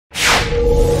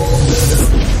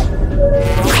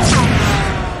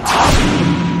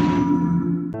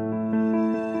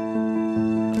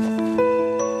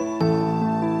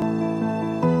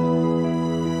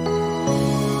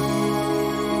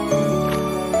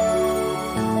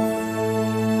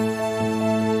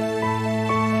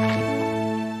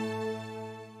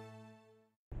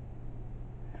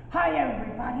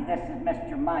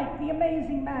Mike, the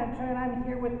Amazing Magi, and I'm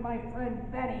here with my friend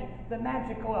Benny, the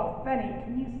magical elf. Benny,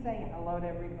 can you say hello to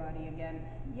everybody again?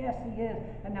 Yes, he is.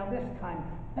 And now this time,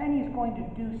 Benny's going to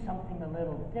do something a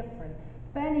little different.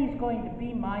 Benny's going to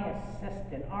be my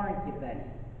assistant, aren't you, Benny?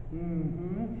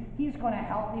 He's going to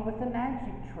help me with the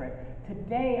magic trick.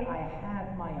 Today, I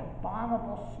have my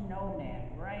Abominable Snowman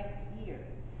right here.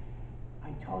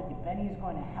 I told you, Benny's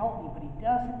going to help me, but he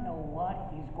doesn't know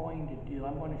what he's going to do.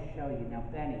 I'm going to show you. Now,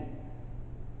 Benny,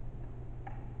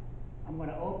 I'm going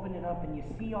to open it up, and you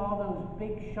see all those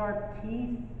big, sharp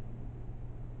teeth?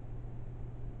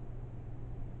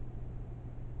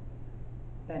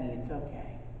 Benny, it's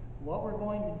okay. What we're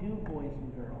going to do, boys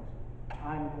and girls,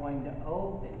 I'm going to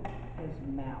open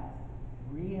his mouth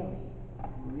really,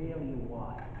 really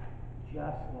wide,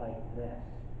 just like this.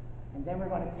 And then we're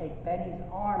going to take Benny's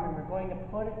arm and we're going to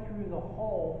put it through the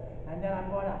hole, and then I'm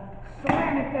going to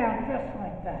slam it down just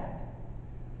like that.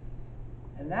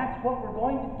 And that's what we're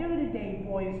going to do today,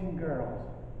 boys and girls.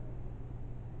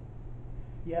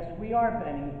 Yes, we are,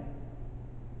 Benny.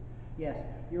 Yes,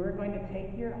 you are going to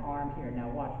take your arm here. Now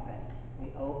watch, Benny.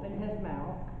 We open his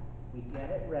mouth, we get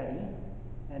it ready,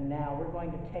 and now we're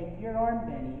going to take your arm,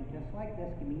 Benny, just like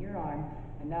this. Give me your arm.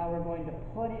 And now we're going to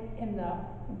put it in the...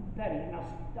 Benny, now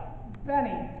stop.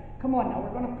 Benny, come on now.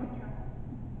 We're going to put your...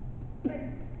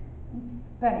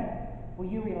 Benny, will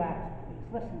you relax,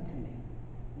 please? Listen to me.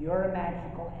 You're a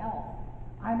magical elf.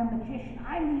 I'm a magician.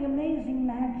 I'm the Amazing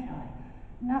Magi.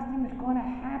 Nothing's going to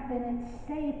happen. It's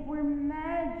safe. We're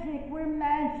magic. We're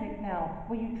magic now.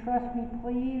 Will you trust me,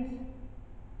 please?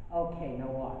 Okay,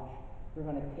 now watch. We're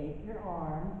going to take your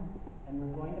arm and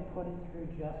we're going to put it through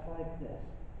just like this.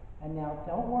 And now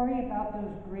don't worry about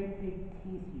those great big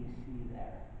teeth you see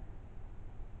there.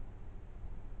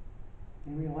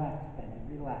 And relax,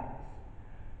 Benny, relax.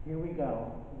 Here we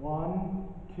go. 1,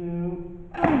 2,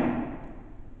 3.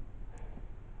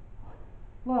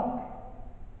 Look.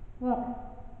 Look.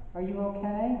 Are you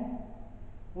okay?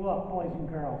 Look, boys and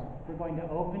girls, we're going to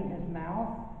open his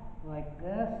mouth like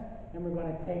this, and we're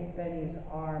going to take Benny's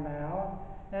arm out,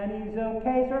 and he's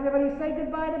okay. So everybody say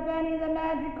goodbye to Benny, the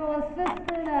magical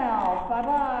assistant elf.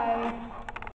 Bye-bye.